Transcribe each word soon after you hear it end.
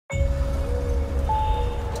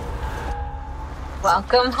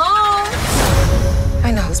Welcome home.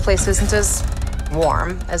 I know this place isn't as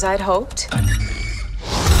warm as I'd hoped,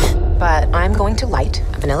 but I'm going to light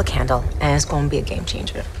a vanilla candle, and it's going to be a game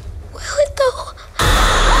changer. Will it though?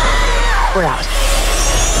 We're out.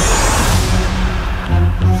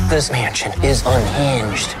 This mansion is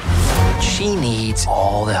unhinged. She needs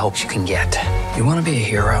all the help she can get. You want to be a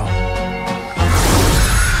hero?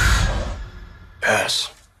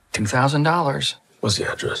 Pass. $2,000. What's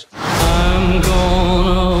the address? I'm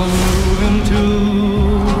gonna move into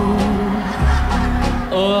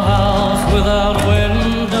a house without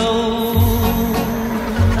windows,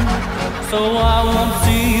 so I won't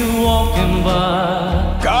see you walking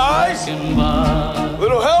by. Guys,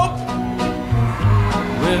 little help.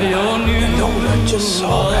 With your new No, I just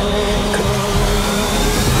saw that.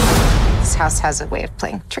 This house has a way of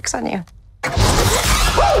playing tricks on you.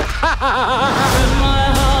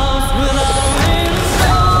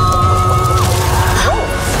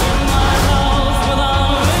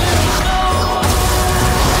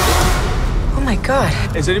 Oh my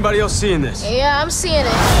God. Is anybody else seeing this? Yeah, I'm seeing it.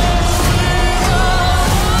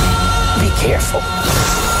 Be careful.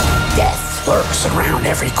 Death lurks around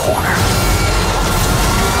every corner.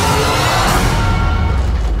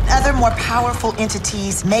 Other more powerful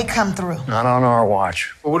entities may come through. Not on our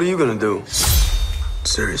watch. Well, what are you gonna do?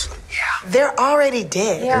 Seriously. They're already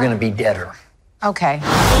dead. You're gonna be deader. Okay.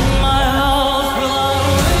 my house.